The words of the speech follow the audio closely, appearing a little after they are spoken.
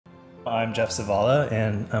I'm Jeff Zavala,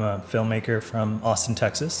 and I'm a filmmaker from Austin,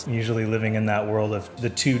 Texas, usually living in that world of the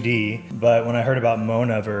 2D. But when I heard about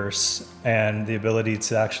Monaverse and the ability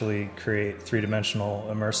to actually create three-dimensional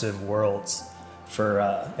immersive worlds for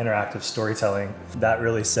interactive storytelling, that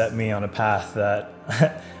really set me on a path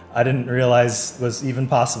that I didn't realize was even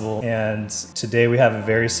possible. And today we have a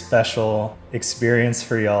very special experience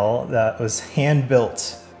for y'all that was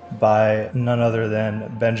hand-built by none other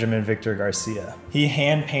than Benjamin Victor Garcia. He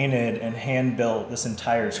hand-painted and hand-built this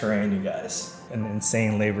entire terrain, you guys. An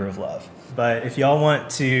insane labor of love. But if y'all want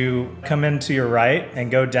to come into your right and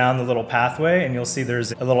go down the little pathway, and you'll see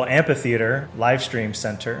there's a little amphitheater, live stream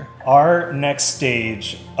center. Our next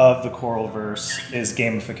stage of the Coralverse is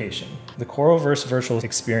gamification. The Coralverse virtual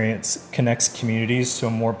experience connects communities to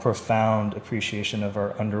a more profound appreciation of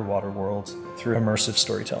our underwater world through immersive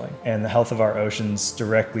storytelling. And the health of our oceans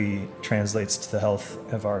directly translates to the health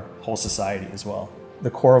of our whole society as well.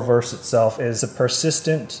 The Coralverse itself is a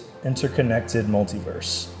persistent, interconnected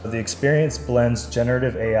multiverse. The experience blends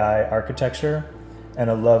generative AI architecture and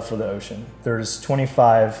a love for the ocean. There's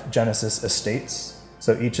 25 Genesis estates,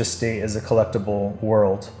 so each estate is a collectible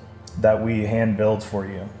world that we hand build for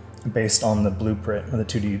you based on the blueprint, the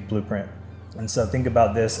 2D blueprint. And so think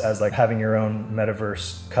about this as like having your own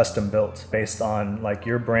metaverse custom built based on like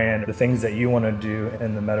your brand, the things that you want to do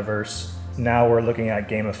in the metaverse. Now we're looking at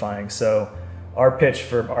gamifying. So our pitch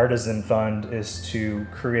for Artizen Fund is to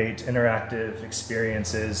create interactive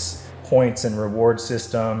experiences, points and reward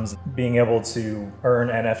systems, being able to earn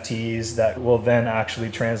NFTs that will then actually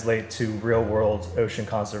translate to real world ocean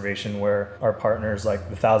conservation, where our partners like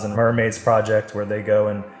the Thousand Mermaids Project, where they go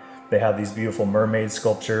and they have these beautiful mermaid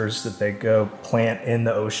sculptures that they go plant in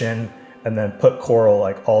the ocean and then put coral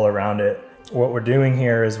like all around it. What we're doing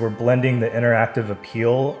here is we're blending the interactive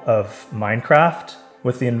appeal of Minecraft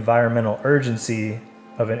with the environmental urgency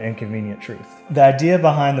of an inconvenient truth. The idea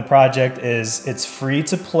behind the project is it's free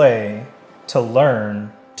to play, to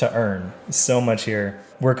learn, to earn. So much here.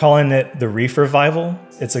 We're calling it the Reef Revival.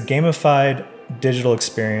 It's a gamified digital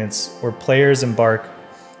experience where players embark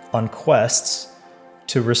on quests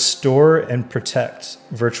to restore and protect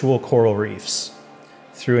virtual coral reefs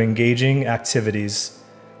through engaging activities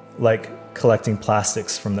like collecting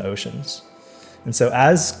plastics from the oceans. And so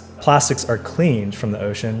as plastics are cleaned from the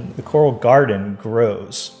ocean, the coral garden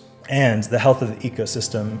grows and the health of the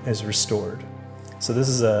ecosystem is restored. So this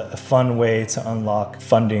is a fun way to unlock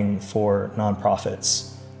funding for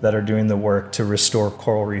nonprofits that are doing the work to restore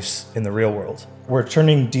coral reefs in the real world. We're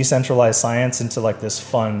turning decentralized science into like this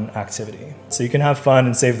fun activity. So you can have fun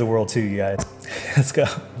and save the world too, you guys. Let's go.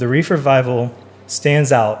 The Reef Revival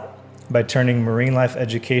stands out by turning marine life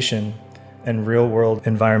education and real-world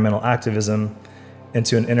environmental activism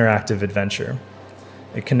into an interactive adventure.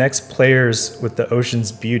 It connects players with the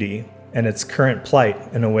ocean's beauty and its current plight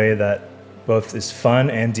in a way that both is fun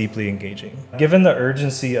and deeply engaging. Given the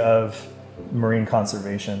urgency of marine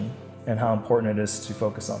conservation and how important it is to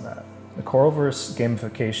focus on that, the Coralverse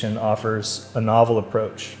gamification offers a novel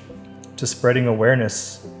approach to spreading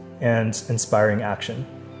awareness and inspiring action.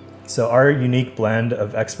 So our unique blend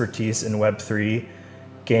of expertise in Web3,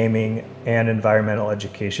 gaming, and environmental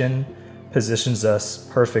education positions us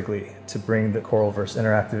perfectly to bring the Coralverse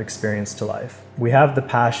interactive experience to life. We have the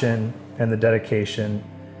passion and the dedication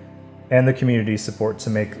and the community support to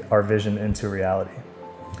make our vision into reality.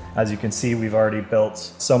 As you can see, we've already built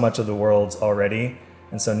so much of the world already,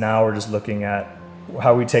 and so now we're just looking at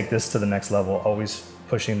how we take this to the next level, always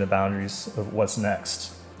pushing the boundaries of what's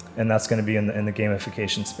next. And that's going to be in the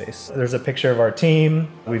gamification space. There's a picture of our team.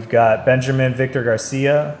 We've got Benjamin Victor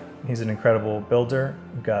Garcia. He's an incredible builder.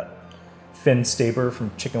 We've got Finn Staber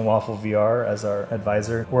from Chicken Waffle VR as our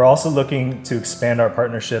advisor. We're also looking to expand our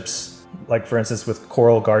partnerships, like for instance with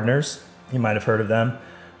Coral Gardeners. You might have heard of them.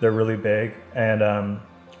 They're really big, and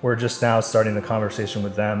we're just now starting the conversation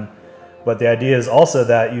with them. But the idea is also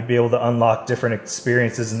that you'd be able to unlock different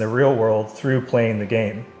experiences in the real world through playing the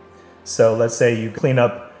game. So let's say you clean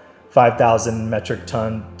up 5,000 metric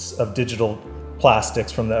tons of digital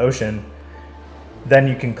plastics from the ocean, then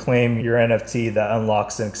you can claim your NFT that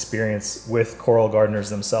unlocks an experience with coral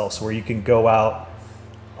gardeners themselves, where you can go out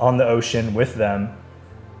on the ocean with them.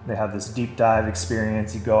 They have this deep dive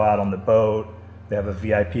experience. You go out on the boat. They have a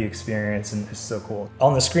VIP experience, and it's so cool.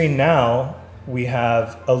 On the screen now, we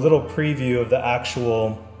have a little preview of the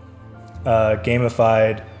actual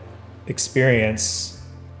gamified experience,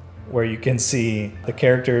 where you can see the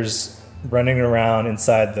characters running around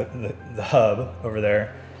inside the hub over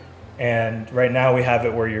there. And right now we have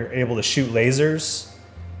it where you're able to shoot lasers,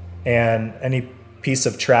 and any piece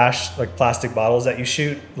of trash, like plastic bottles that you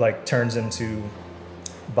shoot, like turns into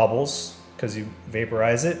bubbles because you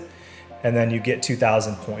vaporize it, and then you get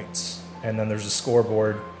 2,000 points. And then there's a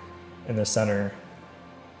scoreboard in the center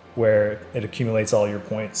where it accumulates all your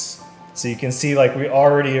points. So you can see like we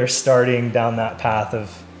already are starting down that path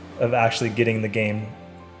of actually getting the game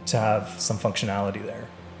to have some functionality there.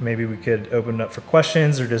 Maybe we could open it up for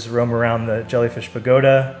questions or just roam around the Jellyfish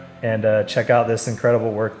Pagoda and check out this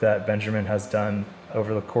incredible work that Benjamin has done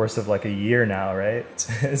over the course of like a year now, right?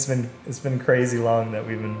 It's been crazy long that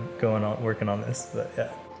we've been working on this, but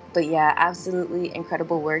yeah. But yeah, absolutely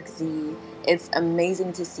incredible work, Z. It's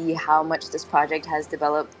amazing to see how much this project has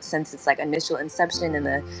developed since its like initial inception in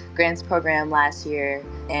the grants program last year.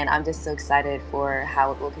 And I'm just so excited for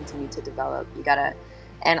how it will continue to develop. You got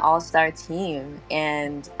an all-star team.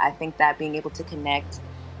 And I think that being able to connect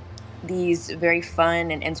these very fun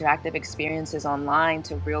and interactive experiences online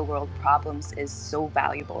to real-world problems is so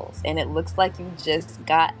valuable. And it looks like you just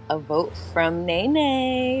got a vote from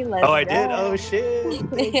Nene. Let's go. I did? Oh,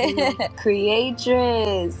 shit.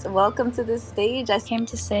 Creatress, welcome to the stage. I came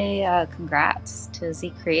to say congrats to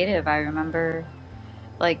ZCreative. I remember,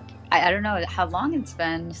 like, I don't know how long it's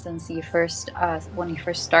been since you first, when you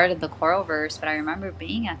first started the Coralverse, but I remember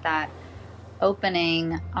being at that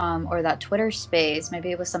opening or that Twitter space.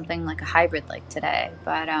 Maybe it was something like a hybrid like today,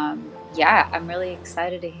 but yeah, I'm really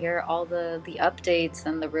excited to hear all the updates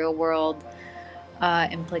and the real world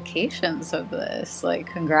implications of this. Like,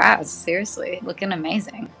 congrats, seriously, looking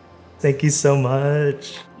amazing. Thank you so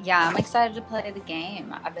much. Yeah, I'm excited to play the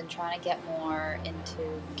game. I've been trying to get more into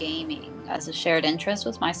gaming as a shared interest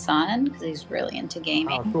with my son because he's really into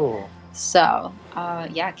gaming. Oh, cool. So,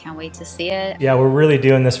 yeah, can't wait to see it. Yeah, we're really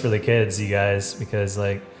doing this for the kids, you guys, because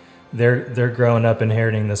like they're growing up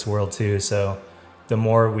inheriting this world too. So the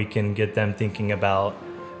more we can get them thinking about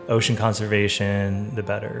ocean conservation, the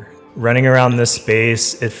better. Running around this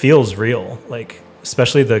space, it feels real. Like,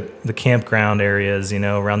 especially the campground areas, you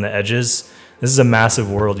know, around the edges. This is a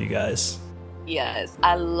massive world, you guys. Yes,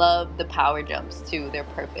 I love the power jumps too. They're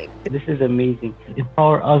perfect. This is amazing.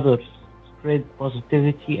 Empower others. Spread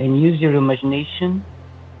positivity and use your imagination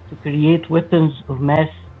to create weapons of mass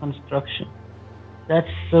construction. That's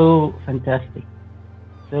so fantastic.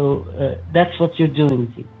 So that's what you're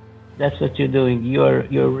doing, Z. That's what you're doing.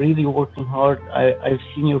 You're really working hard. I've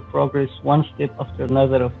seen your progress one step after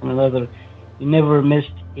another. You never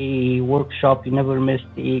missed a workshop. You never missed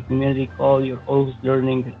a community call. You're always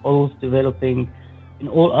learning, always developing in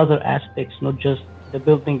all other aspects, not just the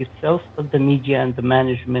building itself, but the media and the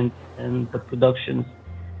management and the productions.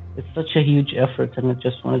 It's such a huge effort, and I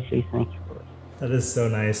just want to say thank you for it. That is so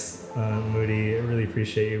nice, Moody. I really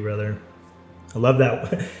appreciate you, brother. I love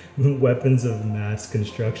that. Weapons of mass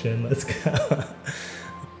construction. Let's go.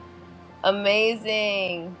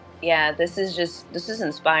 Amazing. Yeah, this is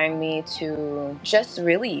inspiring me to just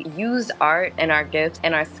really use art and our gifts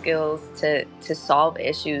and our skills to solve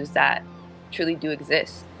issues that truly do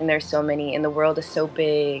exist. And there's so many, and the world is so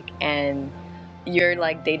big, and your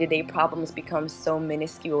like day-to-day problems become so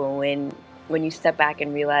minuscule when you step back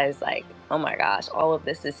and realize like, oh my gosh, all of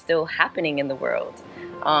this is still happening in the world.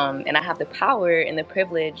 And I have the power and the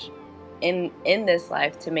privilege in this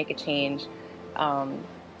life to make a change.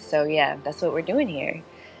 So yeah, that's what we're doing here.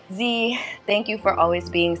 Z, thank you for always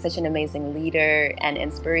being such an amazing leader and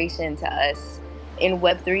inspiration to us in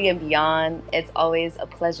Web3 and beyond. It's always a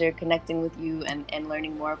pleasure connecting with you and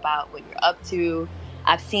learning more about what you're up to.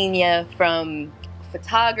 I've seen you from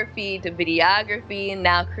photography to videography,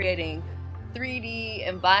 now creating 3D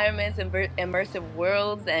environments and immersive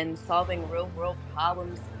worlds and solving real world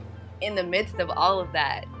problems in the midst of all of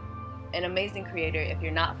that. An amazing creator. If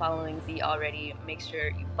you're not following Z already, make sure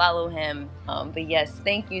you follow him. But yes,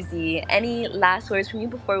 thank you, Z. Any last words from you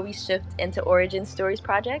before we shift into Origin Stories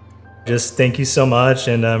project? Just thank you so much,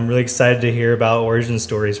 and I'm really excited to hear about Origin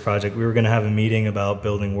Stories project. We were going to have a meeting about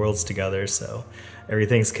building worlds together, so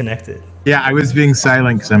everything's connected. Yeah, I was being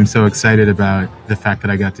silent because I'm so excited about the fact that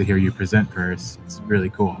I got to hear you present first. It's really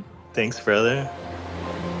cool. Thanks, brother.